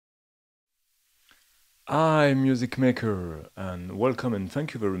Hi, music maker, and welcome and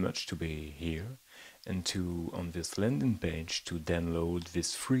thank you very much to be here and on this landing page to download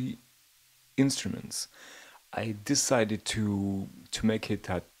these free instruments. I decided to make it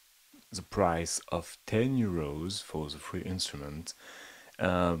at the price of 10 euros for the free instrument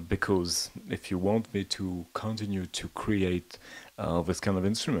because if you want me to continue to create this kind of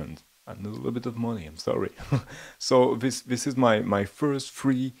instrument, I need a little bit of money. I'm sorry. So this is my first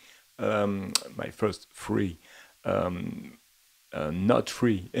free um, not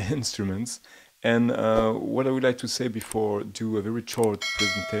free instruments. And what I would like to say before do a very short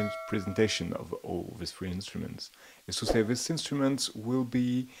presentation of all these free instruments is to say these instruments will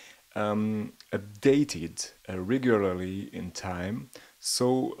be updated regularly in time.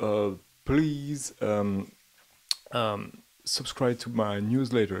 So please subscribe to my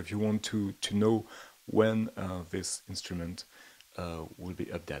newsletter if you want to know when this instrument will be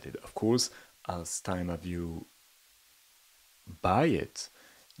updated. Of course, as time of you buy it,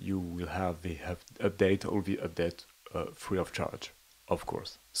 you will have the update or the update free of charge, of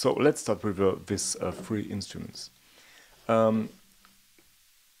course. So let's start with this free instruments. You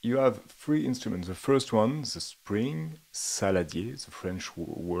have three instruments. The first one, the spring, saladier, the French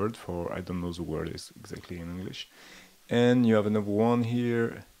word for, I don't know the word is exactly in English. And you have another one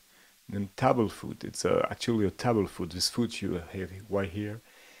here, then table foot. It's actually a table foot. This foot you have right here.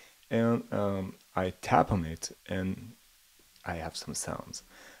 And I tap on it and I have some sounds.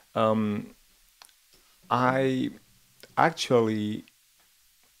 I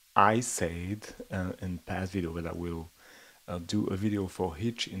said in past video that I will do a video for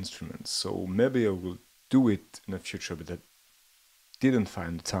each instrument. So maybe I will do it in the future, but I didn't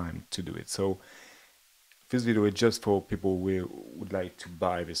find the time to do it. So this video is just for people who would like to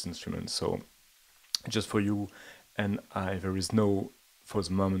buy this instrument. So just for you, and there is no, for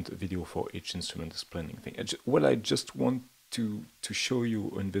the moment, a video for each instrument explaining thing. What I just want to show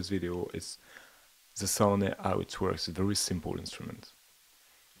you in this video is the sound and how it works. A very simple instrument.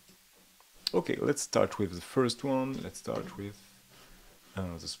 Okay, let's start with the first one. Let's start with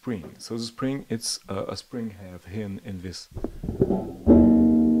the spring. So the spring, it's a spring I have here in this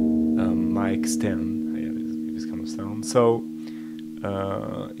mic stand. I have this kind of sound. So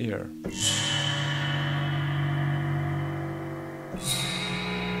here.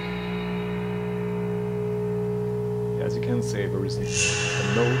 As you can see, there is a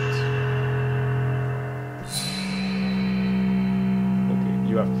note. Okay,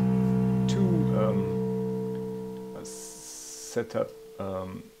 you have two setup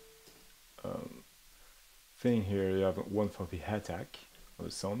thing here. You have one for the attack of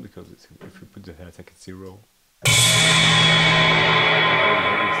the sound, because if you put the attack at 0,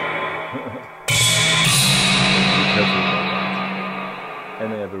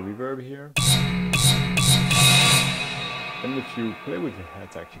 and I have a reverb here. And if you play with the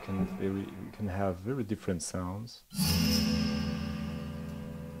attack, you can have very different sounds.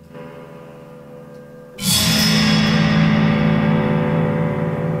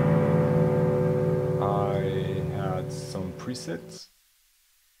 I had some presets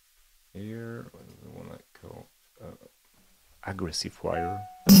here. What do I want to call aggressive wire.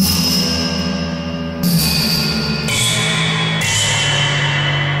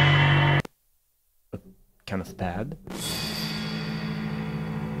 A kind of pad.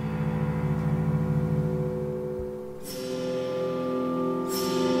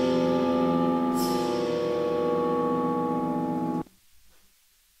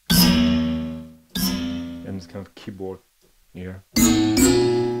 Kind of keyboard here. And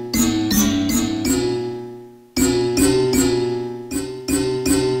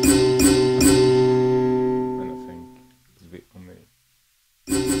I think it's a bit only.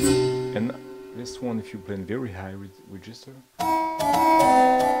 And this one, if you play in very high register,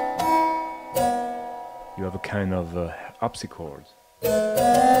 you have a kind of harpsichord.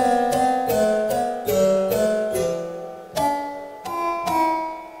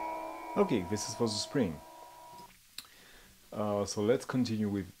 Okay, this is for the spring. So let's continue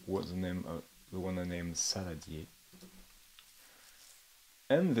with what's the name, the one I named Saladier.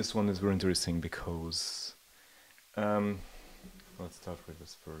 And this one is very interesting because let's start with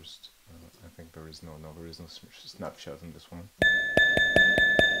this first. I think there is no snapshot in this one.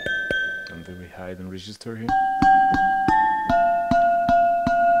 I'm very high in register here.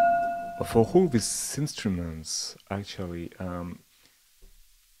 For all these instruments, actually,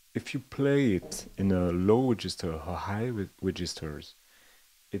 if you play it in a low register or high registers,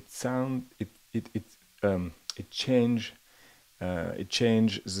 it change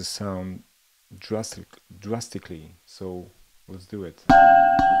the sound drastically. So let's do it.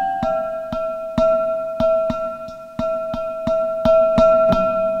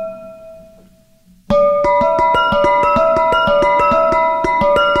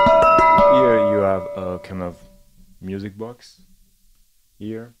 box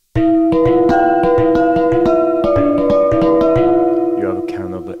here. You have a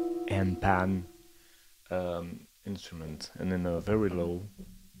kind of a hand-pan instrument, and then a very low,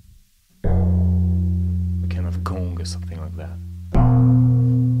 a kind of gong or something like that.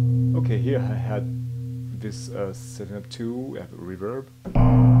 Okay, here I had this setting up too, I have a reverb.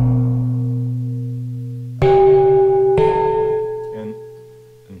 And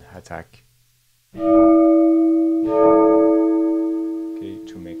an attack. Okay,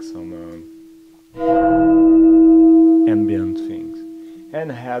 to make some ambient things.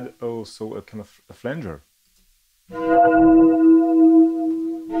 And I had also a kind of a flanger. Very,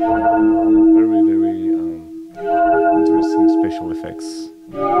 very interesting special effects.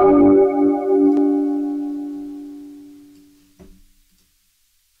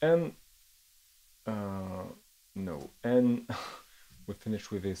 And no, and we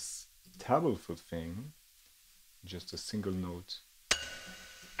finished with this table foot thing, just a single note.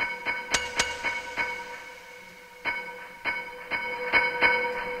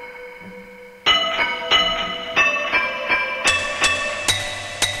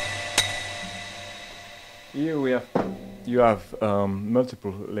 Here you have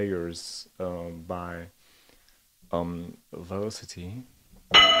multiple layers by velocity.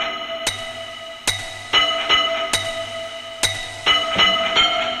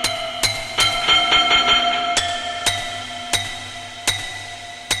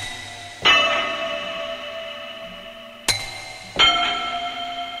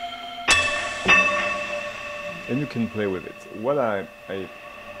 And you can play with it. What I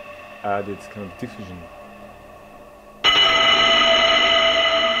added kind of diffusion,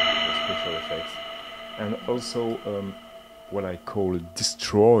 special effects, and also what I call a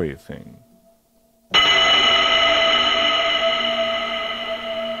destroy thing. I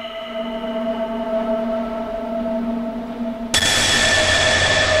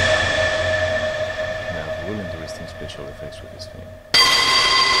have really interesting special effects with this thing.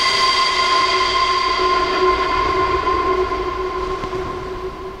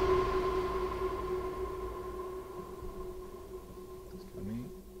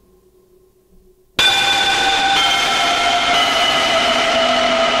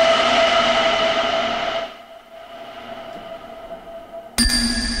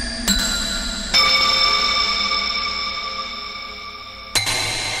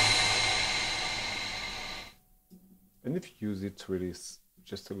 And if you use it to release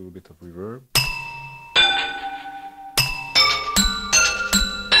just a little bit of reverb.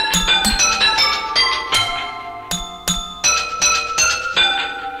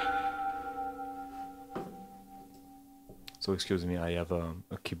 So excuse me, I have a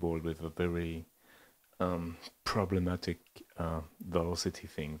keyboard with a very problematic velocity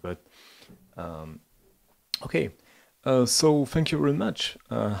thing, but okay. So thank you very much.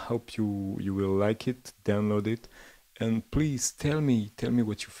 Hope you will like it, download it, and please tell me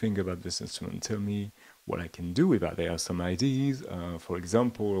what you think about this instrument. Tell me what I can do with that. There are some ideas. For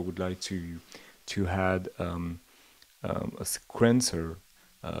example, I would like to add a sequencer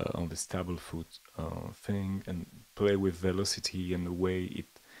on this table foot thing and play with velocity and the way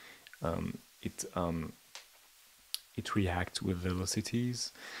it reacts with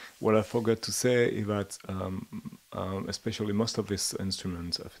velocities. What I forgot to say is that especially most of these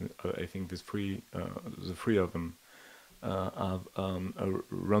instruments, I think the three of them have a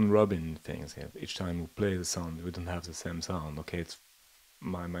run-robin things. Each time we play the sound, we don't have the same sound. Okay, it's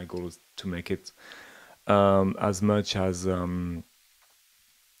my goal is to make it as much as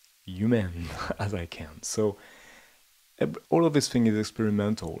human as I can. So all of this thing is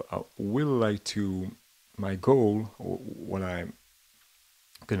experimental. I will like to, my goal, or what I'm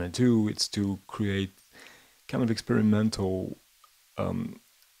gonna do, is to create kind of experimental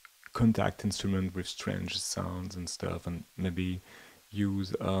contact instrument with strange sounds and stuff, and maybe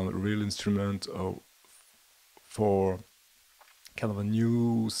use a real instrument for kind of a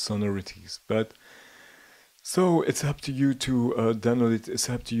new sonorities. But so it's up to you to download it. It's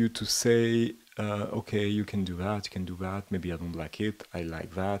up to you to say, okay, you can do that, you can do that. Maybe I don't like it, I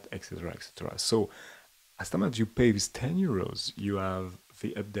like that, etc., etc. So as long as you pay this €10, you have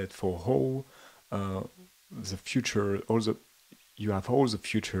the update for all the future. You have all the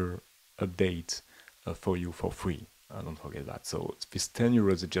future updates for you for free. Don't forget that. So this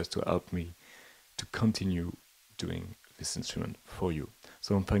 €10 is just to help me to continue doing this instrument for you.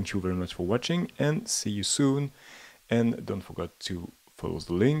 So thank you very much for watching, and see you soon. And don't forget to follow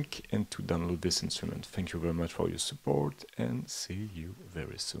the link and to download this instrument. Thank you very much for your support, and see you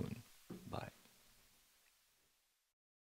very soon.